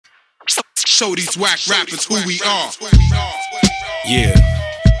Show these whack rappers who we are. Yeah.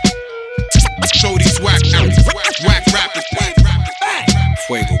 Show these whack rappers.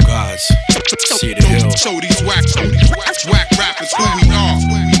 Fuego gods. Cedar Hill. Show these whack rappers who we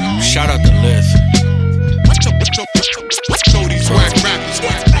are. Shout out to Liz. Show these whack rappers.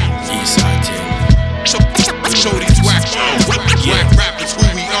 Eastside team. Show these whack rappers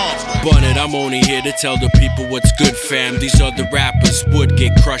who we are. Bunnet, I'm only here to tell the people what's good, fam. These other rappers would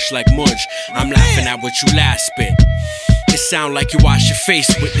get crushed like mudge. I'm laughing at what you last spit. It sound like you wash your face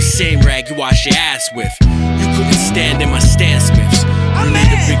with the same rag you wash your ass with. You couldn't stand in my Stan Smiths. You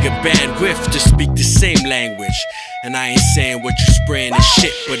need a bigger bandwidth to speak the same language. And I ain't saying what you spraying is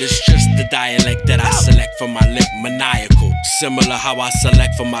shit, but it's just the dialect that I select from my lip. Maniacal, similar how I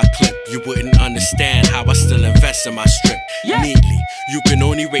select from my clip. You wouldn't understand how I still invest in my strip. Neatly, you can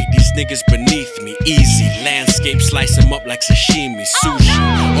only rate these niggas beneath me. Easy, Lancecape, slice them up like sashimi. Sushi,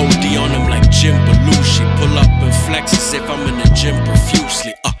 OD on them like Jim Belushi. Pull up and flex as if I'm in the gym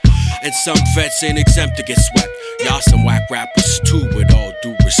profusely. And some vets ain't exempt to get swept. Y'all some whack rappers too, with all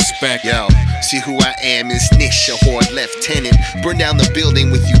due respect. Yo, see who I am is Nish, a horde lieutenant. Burn down the building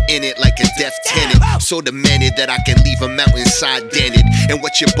with you in it like a deaf tenant. So demented that I can leave a mountainside dented. And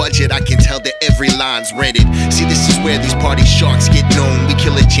what's your budget? I can tell that every line's rented. See, this is where these party sharks get known. We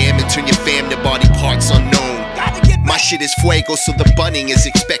kill a jam and turn your fam to body parts unknown. My shit is fuego, so the bunning is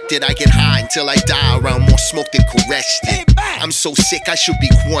expected. I get high until I die around more smoke than caressed. I'm so sick I should be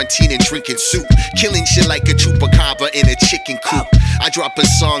quarantined and drinking soup. Killing shit like a chupacabra in a chicken coop. I drop a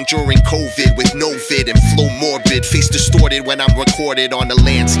song during COVID with no vid and flow morbid. Face distorted when I'm recorded on a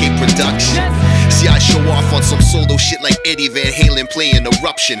Lancecape production. See, I show off on some solo shit like Eddie Van Halen playing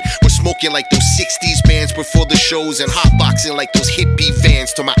Eruption. We're smoking like those 60s bands before the shows and hotboxing like those hippie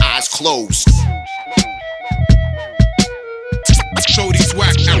vans till my eyes closed. Show these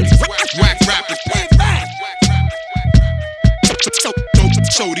whack rappers.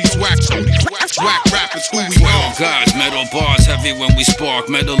 Show these whack rappers who we are. Guys, metal bars heavy when we spark.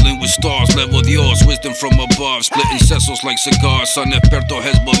 Meddling with stars, level yours, wisdom from above. Splitting cecils like cigars. Son Esperto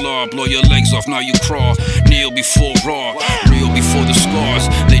Hezbollah. Blow your legs off, now you crawl. Kneel before raw, real before the scars.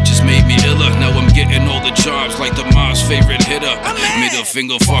 They just made me iller. Now I'm getting all the jobs like the Mars favorite hitter. Middle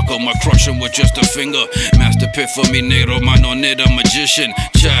finger fucker, my crushing with just a finger. Master pit for me, negro, mano nida magician.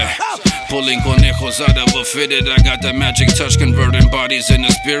 Chai. Pulling conejos out of a fitted. I got that magic touch, converting bodies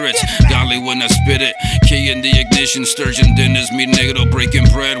into spirits. Golly, when I spit it, key in the ignition. Sturgeon dinners, me negro, breaking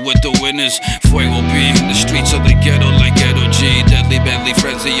bread with the winners. Fuego B, the streets of the ghetto like ghetto G. Deadly, badly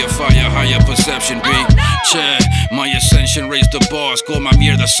frenzy, your fire, higher perception B. Che, my ascension, raise the bars. Call my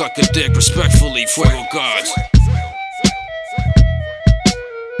mierda, suck a dick, respectfully, fuego gods.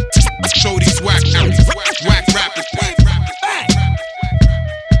 Show these whack rappers.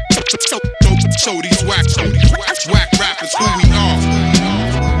 Show these whack rappers who we are.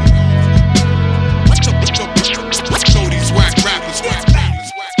 Show these whack rappers.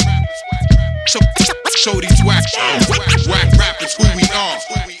 Show these whack rappers who we are.